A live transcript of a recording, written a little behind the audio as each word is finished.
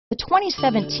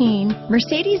2017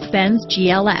 Mercedes-Benz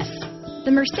GLS.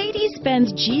 The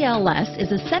Mercedes-Benz GLS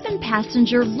is a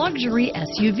 7-passenger luxury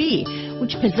SUV,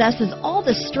 which possesses all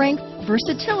the strength,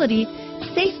 versatility,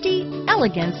 safety,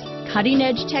 elegance,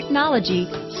 cutting-edge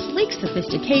technology, sleek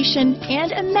sophistication,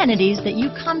 and amenities that you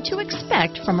come to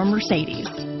expect from a Mercedes.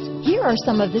 Here are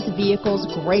some of this vehicle's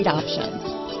great options: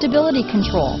 stability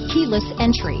control, keyless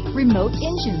entry, remote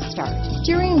engine start,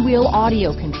 steering wheel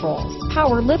audio controls,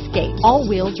 power liftgate,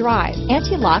 all-wheel drive,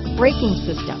 anti-lock braking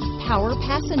system, power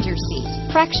passenger seat,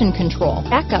 traction control,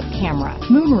 backup camera,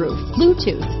 moonroof,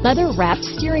 Bluetooth, leather-wrapped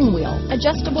steering wheel,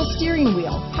 adjustable steering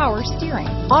wheel, power steering,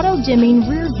 auto-dimming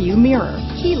rear view mirror,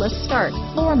 keyless start,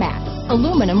 floor mats,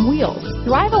 aluminum wheels.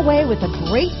 Drive away with a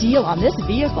great deal on this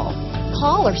vehicle.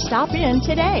 Call or stop in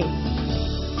today.